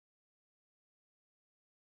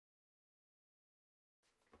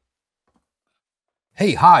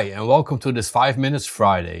Hey, hi, and welcome to this 5 Minutes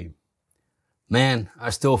Friday. Man, I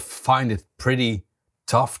still find it pretty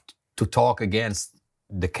tough to talk against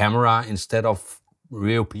the camera instead of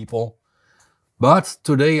real people. But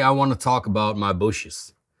today I want to talk about my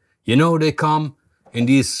bushes. You know, they come in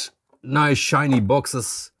these nice shiny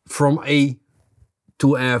boxes from A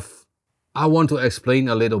to F. I want to explain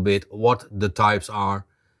a little bit what the types are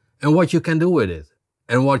and what you can do with it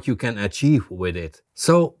and what you can achieve with it.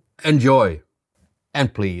 So enjoy.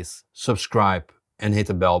 And please subscribe and hit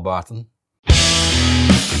the bell button.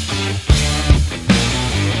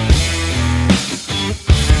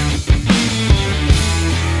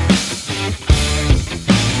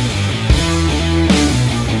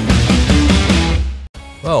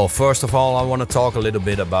 Well, first of all, I want to talk a little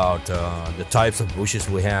bit about the types of bushes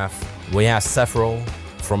we have. We have several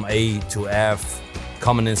from A to F,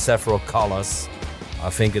 coming in several colors. I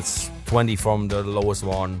think it's 20 from the lowest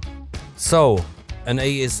one. So, an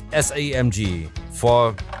A is SAMG.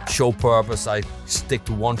 For show purpose, I stick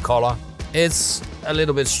to one color. It's a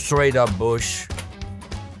little bit straight up bush.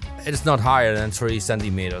 It's not higher than 3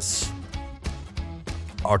 centimeters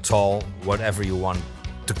or tall, whatever you want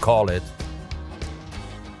to call it.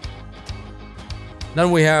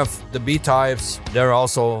 Then we have the B types. They're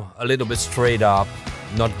also a little bit straight up,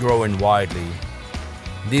 not growing widely.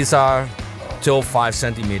 These are till 5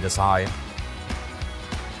 centimeters high.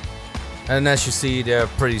 And as you see, they're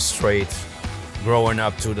pretty straight, growing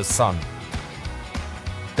up to the sun.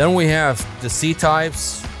 Then we have the C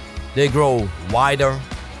types. They grow wider,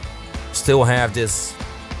 still have this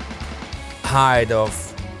height of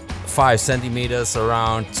 5 centimeters,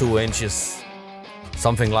 around 2 inches,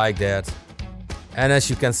 something like that. And as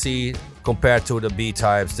you can see, compared to the B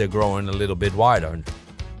types, they're growing a little bit wider.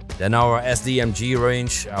 Then our SDMG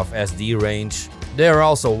range, they're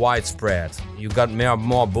also widespread. You got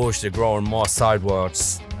more bush, they're growing more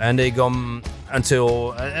sidewards, and they go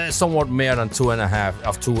until somewhat more than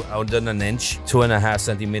 2.5 than an inch, 2.5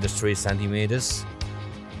 centimeters, 3 centimeters.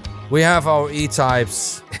 We have our E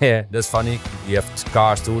types. Yeah, that's funny. You have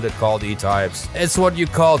cars too that called E types. It's what you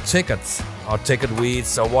call tickets or ticket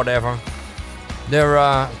weeds or whatever. There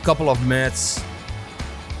are a couple of mats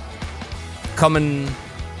coming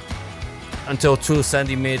until 3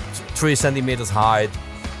 centimeters high,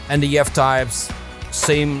 and the F types,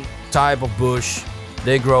 same type of bush,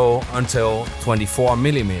 they grow until 24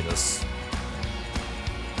 millimeters.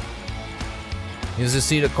 You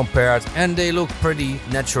see the compared, and they look pretty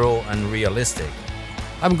natural and realistic.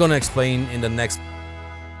 I'm gonna explain in the next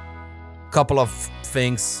couple of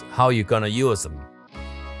things how you're gonna use them.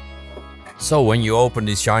 So when you open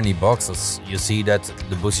these shiny boxes, you see that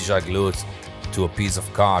the bushes are glued to a piece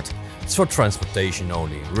of card. It's for transportation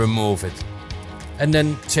only. Remove it. And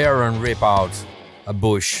then tear and rip out a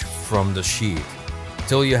bush from the sheet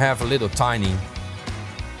till you have a little tiny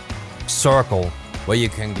circle where you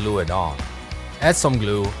can glue it on. Add some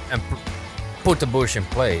glue and put the bush in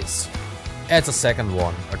place. Add a second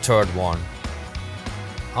one, a third one.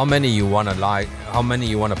 How many you wanna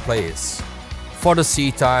place. For the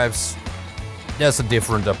C types, there's a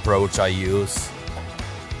different approach I use.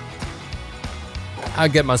 I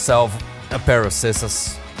get myself a pair of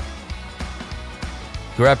scissors,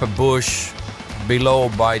 grab a bush below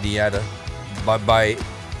by the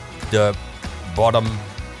bottom,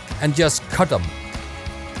 and just cut them.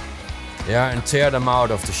 Yeah, and tear them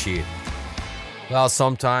out of the sheet. Well,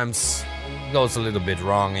 sometimes it goes a little bit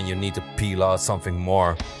wrong and you need to peel out something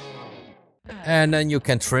more. And then you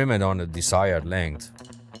can trim it on the desired length.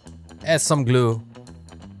 Add some glue.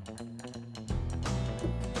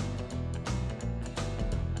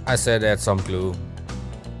 I said add some glue.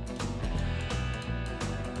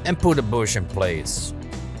 And put the bush in place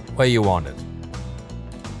where you want it.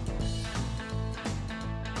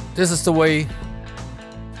 This is the way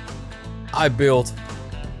I build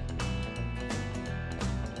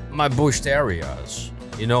my bushed areas.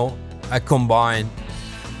 You know, I combine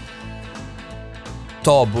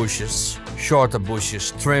tall bushes, shorter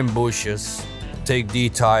bushes, trim bushes, take D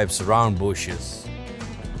types, round bushes.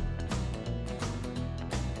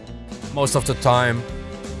 Most of the time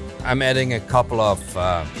I'm adding a couple of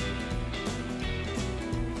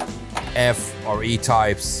F or E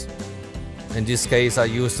types. In this case I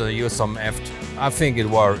used to use some I think it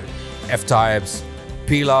were F types.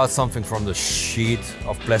 Peel out something from the sheet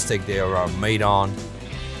of plastic they are made on.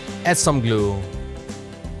 Add some glue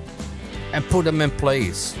and put them in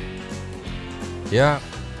place. Yeah,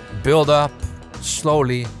 build up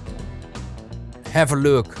slowly. Have a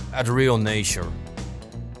look at real nature.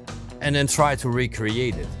 And then try to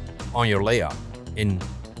recreate it on your layout in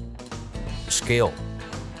scale.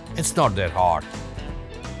 It's not that hard.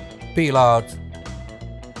 Peel out.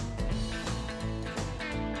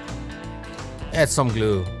 Add some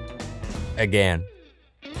glue. Again.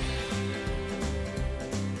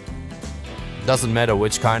 Doesn't matter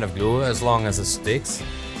which kind of glue as long as it sticks.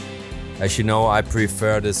 As you know, I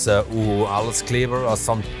prefer this Uhu Alleskleber or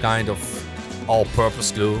some kind of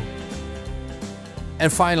all-purpose glue.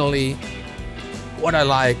 And finally, what I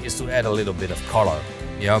like is to add a little bit of color.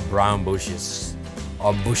 Yeah, brown bushes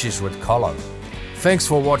or bushes with color. Thanks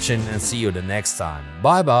for watching and see you the next time.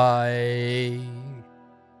 Bye bye.